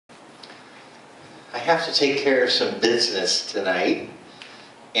I have to take care of some business tonight,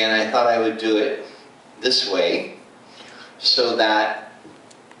 and I thought I would do it this way so that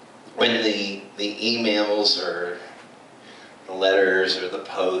when the emails or the letters or the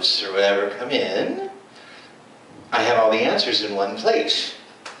posts or whatever come in, I have all the answers in one place.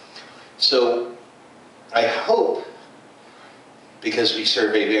 So I hope, because we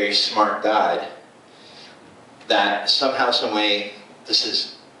serve a very smart God, that somehow, some way, this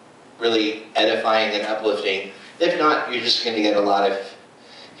is really edifying and uplifting. If not, you're just going to get a lot of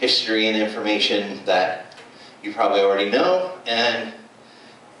history and information that you probably already know, and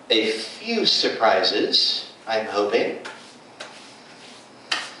a few surprises, I'm hoping.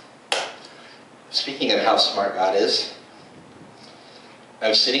 Speaking of how smart God is, I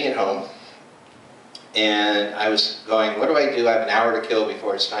was sitting at home, and I was going, what do? I have an hour to kill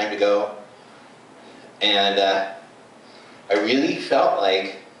before it's time to go. And I really felt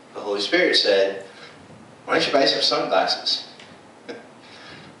like the Holy Spirit said, why don't you buy some sunglasses?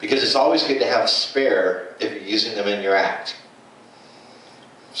 Because it's always good to have a spare if you're using them in your act.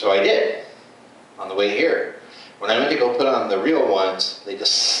 So I did, on the way here. When I went to go put on the real ones, they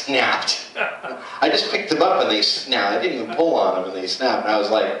just snapped. I just picked them up and they snapped. I didn't even pull on them and they snapped. And I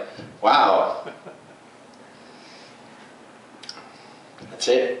was like, wow. That's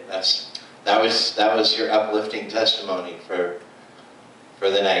it. That was your uplifting testimony for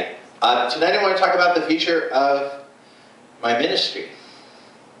the night. Tonight I want to talk about the future of my ministry.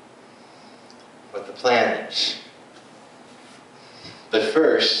 What the plan is. But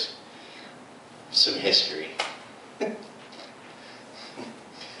first, some history.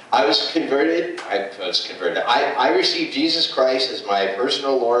 I received Jesus Christ as my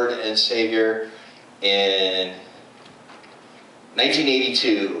personal Lord and Savior in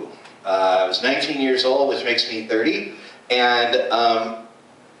 1982. I was 19 years old, which makes me 30, and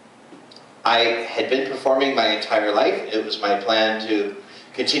I had been performing my entire life. It was my plan to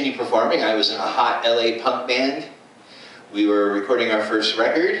continue performing. I was in a hot LA punk band. We were recording our first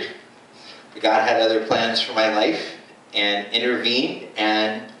record. God had other plans for my life and intervened,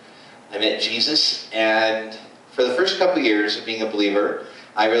 and I met Jesus. And for the first couple years of being a believer,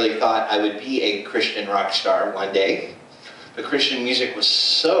 I really thought I would be a Christian rock star one day. But Christian music was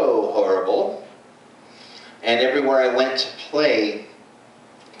so horrible, and everywhere I went to play,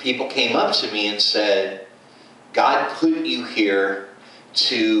 people came up to me and said, God put you here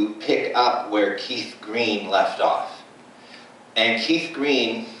to pick up where Keith Green left off. And Keith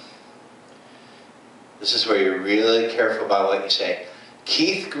Green, this is where you're really careful about what you say.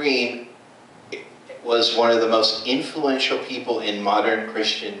 Keith Green was one of the most influential people in modern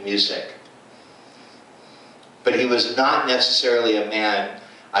Christian music. But he was not necessarily a man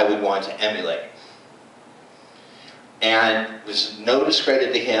I would want to emulate. And there's no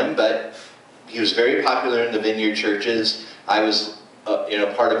discredit to him, but he was very popular in the vineyard churches. I was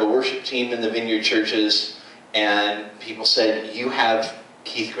part of a worship team in the vineyard churches, and people said, you have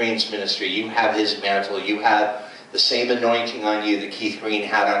Keith Green's ministry, you have his mantle, you have the same anointing on you that Keith Green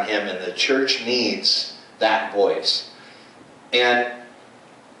had on him, and the church needs that voice. And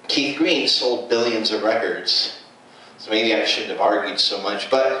Keith Green sold billions of records, so maybe I shouldn't have argued so much,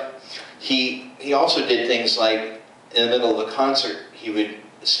 but he also did things like, in the middle of a concert, he would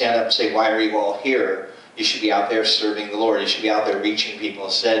stand up and say, why are you all here? You should be out there serving the Lord. You should be out there reaching people.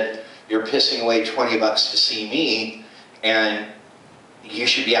 Instead, you're pissing away $20 to see me, and you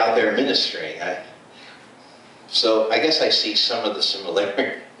should be out there ministering. So I guess I see some of the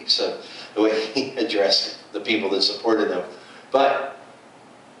similarities of the way he addressed the people that supported him. But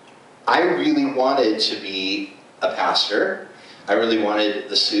I really wanted to be a pastor. I really wanted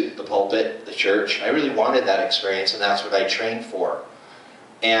the suit, the pulpit, the church. I really wanted that experience, and that's what I trained for.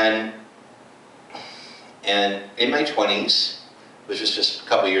 And in my 20s, which was just a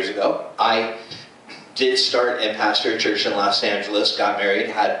couple years ago, I did start and pastor a church in Los Angeles, got married,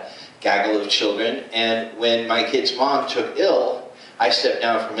 had a gaggle of children, and when my kid's mom took ill, I stepped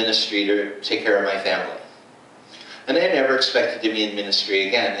down from ministry to take care of my family. And I never expected to be in ministry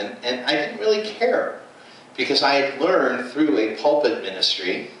again, and I didn't really care, because I had learned through a pulpit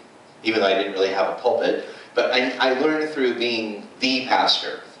ministry, even though I didn't really have a pulpit, but I learned through being the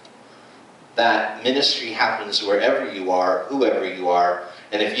pastor that ministry happens wherever you are, whoever you are,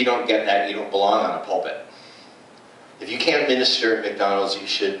 and if you don't get that, you don't belong on a pulpit. If you can't minister at McDonald's, you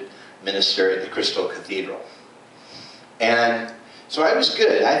should minister at the Crystal Cathedral. And so I was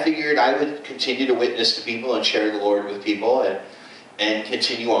good. I figured I would continue to witness to people and share the Lord with people and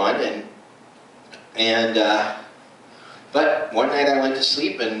continue on. But one night I went to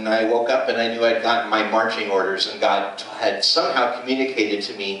sleep and I woke up and I knew I'd gotten my marching orders, and God had somehow communicated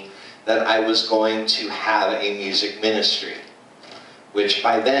to me that I was going to have a music ministry, which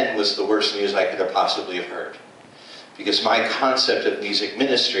by then was the worst news I could have possibly have heard. Because my concept of music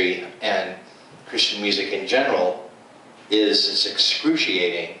ministry and Christian music in general is it's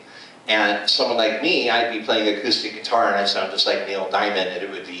excruciating. And someone like me, I'd be playing acoustic guitar and I sound just like Neil Diamond, and it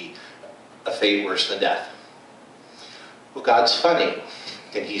would be a fate worse than death. Well, God's funny,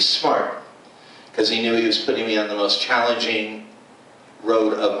 and He's smart, because He knew He was putting me on the most challenging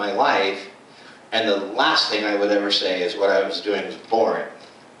road of my life, and the last thing I would ever say is what I was doing was boring.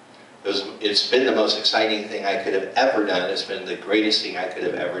 It's been the most exciting thing I could have ever done. It's been the greatest thing I could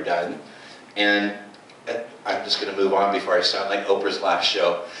have ever done. And I'm just going to move on before I sound like Oprah's last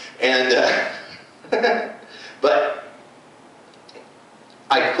show. And but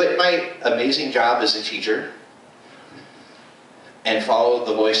I quit my amazing job as a teacher and followed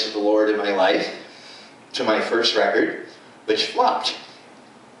the voice of the Lord in my life to my first record, which flopped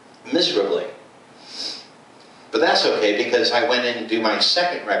miserably. But that's okay, because I went in to do my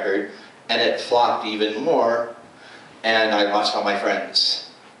second record and it flopped even more, and I lost all my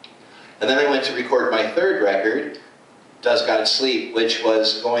friends. And then I went to record my third record, Does God Sleep, which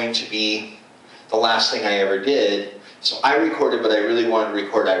was going to be the last thing I ever did. So I recorded what I really wanted to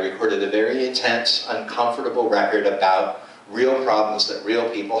record. I recorded a very intense, uncomfortable record about real problems that real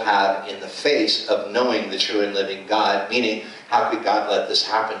people have in the face of knowing the true and living God, meaning, how could God let this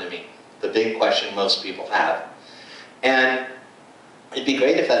happen to me? The big question most people have. And it'd be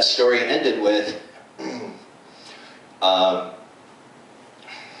great if that story ended with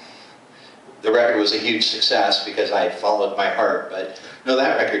the record was a huge success because I had followed my heart, but no,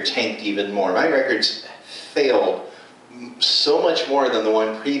 that record tanked even more. My records failed so much more than the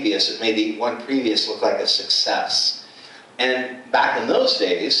one previous. It made the one previous look like a success. And back in those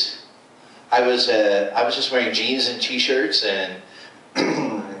days, I was just wearing jeans and t-shirts and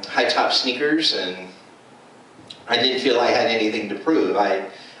high-top sneakers, and I didn't feel I had anything to prove. I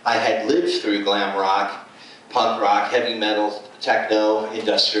had lived through glam rock, punk rock, heavy metal, techno,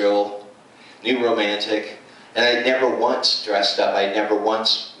 industrial, new romantic, and I never once dressed up. I never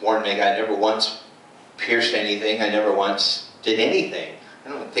once worn makeup. I never once pierced anything. I never once did anything. I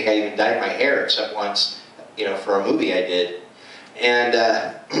don't think I even dyed my hair except once, for a movie I did. And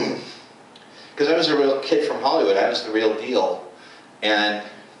because I was a real kid from Hollywood, I was the real deal. And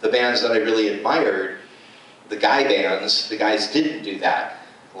the bands that I really admired, the guy bands, the guys didn't do that.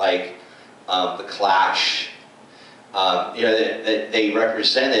 Like the Clash, they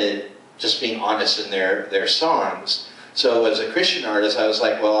represented just being honest in their songs. So as a Christian artist, I was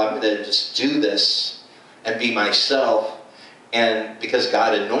like, well, I'm going to just do this and be myself. And because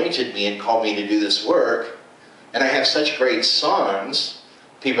God anointed me and called me to do this work, and I have such great songs,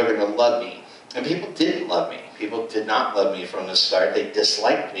 people are going to love me. And people didn't love me. People did not love me from the start. They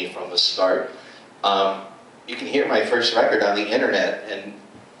disliked me from the start. You can hear my first record on the internet and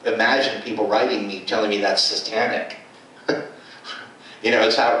imagine people writing me, telling me that's satanic.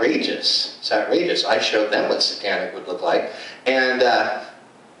 It's outrageous. It's outrageous. I showed them what satanic would look like. And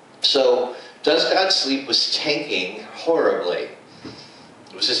so Does God Sleep was tanking horribly.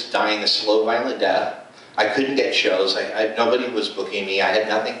 It was just dying a slow, violent death. I couldn't get shows. Nobody was booking me. I had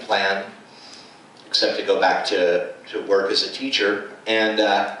nothing planned except to go back to work as a teacher. And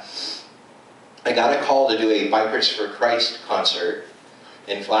I got a call to do a Bikers for Christ concert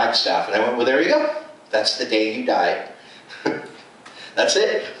in Flagstaff. And I went, well, there you go. That's the day you die. That's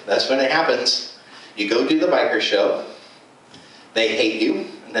it. That's when it happens. You go do the biker show. They hate you,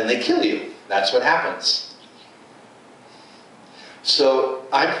 and then they kill you. That's what happens. So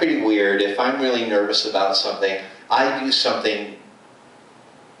I'm pretty weird. If I'm really nervous about something, I do something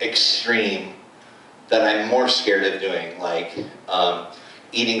extreme that I'm more scared of doing, like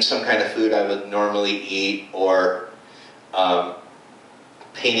eating some kind of food I would normally eat, or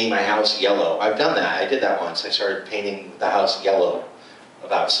painting my house yellow. I've done that. I did that once. I started painting the house yellow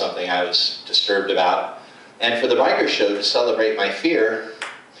about something I was disturbed about. And for the biker show, to celebrate my fear,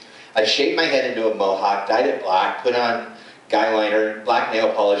 I shaved my head into a mohawk, dyed it black, put on guy liner, black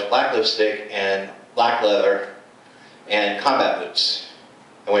nail polish, black lipstick, and black leather, and combat boots.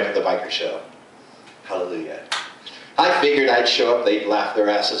 I went to the biker show. Hallelujah. I figured I'd show up, they'd laugh their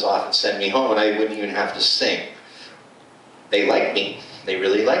asses off and send me home, and I wouldn't even have to sing. They liked me. They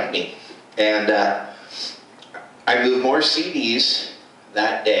really liked me. And I moved more CDs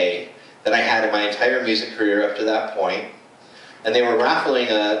that day than I had in my entire music career up to that point. And they were raffling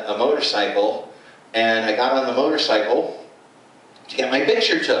a motorcycle, and I got on the motorcycle to get my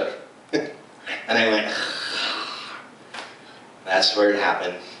picture took. And I went, that's where it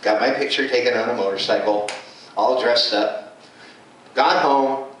happened. Got my picture taken on a motorcycle, all dressed up. Got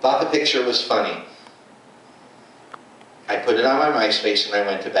home, thought the the picture was funny. I put it on my MySpace and I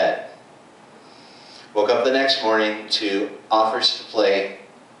went to bed. Woke up the next morning to offers to play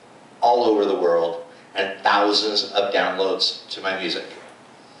all over the world and thousands of downloads to my music.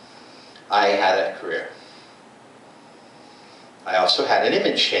 I had a career. I also had an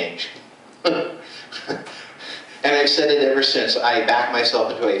image change. And I've said it ever since. I backed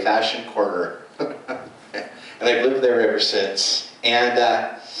myself into a fashion corner. And I've lived there ever since. And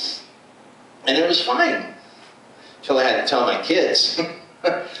it was fine. Until I had to tell my kids,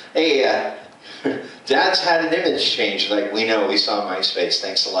 hey, Dad's had an image change. Like, we know, we saw MySpace.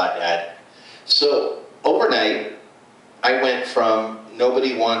 Thanks a lot, Dad. So, overnight, I went from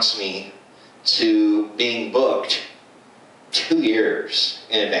nobody wants me to being booked 2 years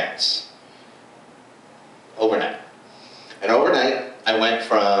in advance. Overnight. And overnight, I went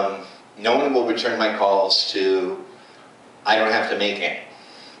from no one will return my calls to I don't have to make any.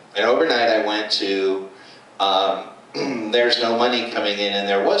 And overnight, I went to there's no money coming in, and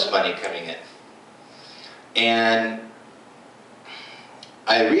there was money coming in. And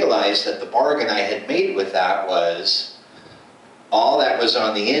I realized that the bargain I had made with that was all that was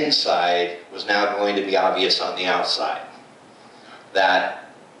on the inside was now going to be obvious on the outside. That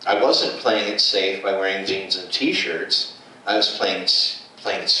I wasn't playing it safe by wearing jeans and t-shirts. I was playing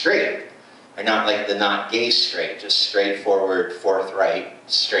it straight. And not like the not gay straight, just straightforward, forthright,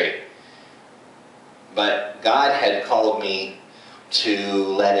 straight. But God had called me to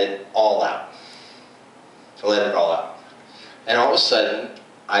let it all out. To let it all out. And all of a sudden,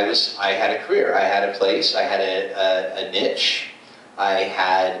 I had a career. I had a place. I had a niche. I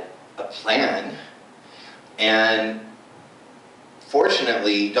had a plan. And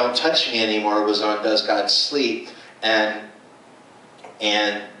fortunately, Don't Touch Me Anymore was on Does God Sleep? And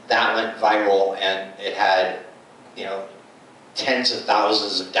that went viral, and it had, you know, tens of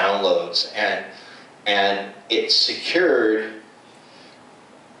thousands of downloads. And it secured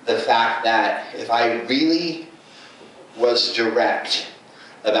the fact that if I really was direct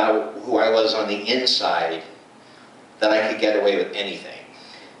about who I was on the inside, that I could get away with anything.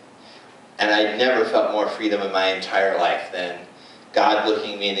 And I never felt more freedom in my entire life than God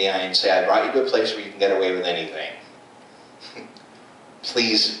looking me in the eye and say, I brought you to a place where you can get away with anything.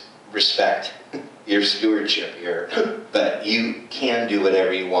 Please respect your stewardship here, but you can do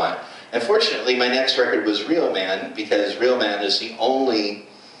whatever you want. And fortunately, my next record was Real Man, because Real Man is the only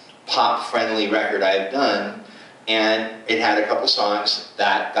pop-friendly record I've done, and it had a couple songs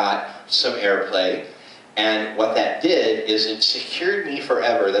that got some airplay. And what that did is it secured me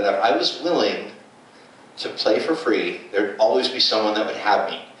forever that if I was willing to play for free, there'd always be someone that would have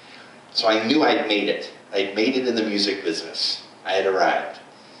me. So I knew I'd made it. I'd made it in the music business. I had arrived.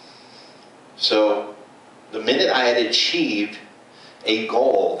 So the minute I had achieved a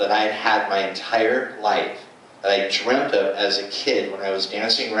goal that I had had my entire life, that I dreamt of as a kid when I was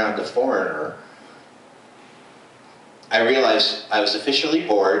dancing around the Foreigner, I realized I was officially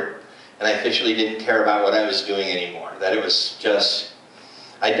bored, and I officially didn't care about what I was doing anymore. That it was just,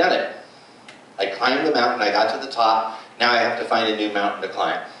 I'd done it. I climbed the mountain, I got to the top, now I have to find a new mountain to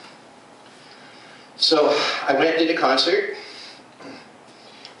climb. So I went and did a concert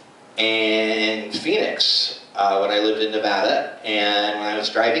in Phoenix when I lived in Nevada, and when I was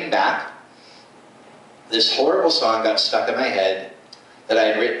driving back, this horrible song got stuck in my head that I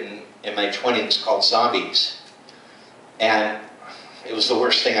had written in my 20s called Zombies. And it was the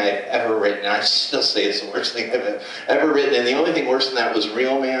worst thing I've ever written. I still say it's the worst thing I've ever written. And the only thing worse than that was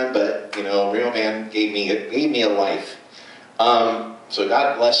Real Man, but you know, Real Man gave me a life. So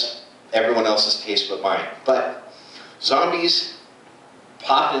God bless everyone else's taste but mine. But Zombies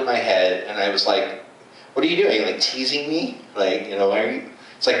popped in my head, and I was like, what are you doing? Like teasing me? Like, you know, why are you?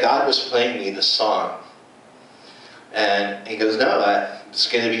 It's like God was playing me the song. And he goes, no,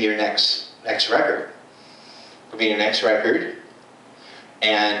 it's going to be your next record. It'll be your next record.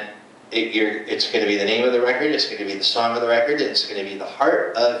 And it's going to be the name of the record, it's going to be the song of the record, it's going to be the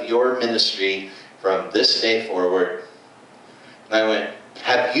heart of your ministry from this day forward. And I went,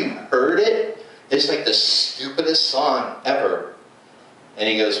 have you heard it? It's like the stupidest song ever. And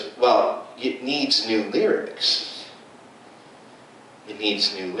he goes, well, it needs new lyrics. It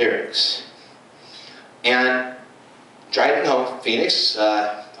needs new lyrics. And driving home from Phoenix,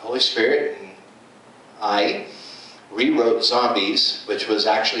 the Holy Spirit and I rewrote Zombies, which was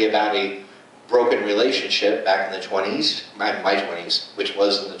actually about a broken relationship back in the 20s, my 20s, which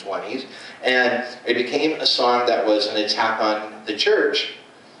was in the 20s. And it became a song that was an attack on the church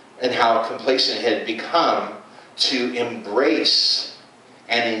and how complacent it had become to embrace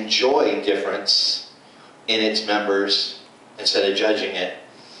and enjoy difference in its members instead of judging it.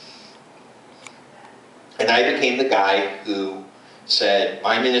 And I became the guy who said,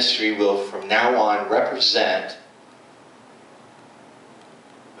 my ministry will from now on represent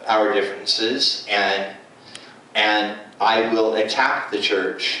our differences, and I will attack the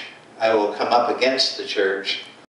church. I will come up against the church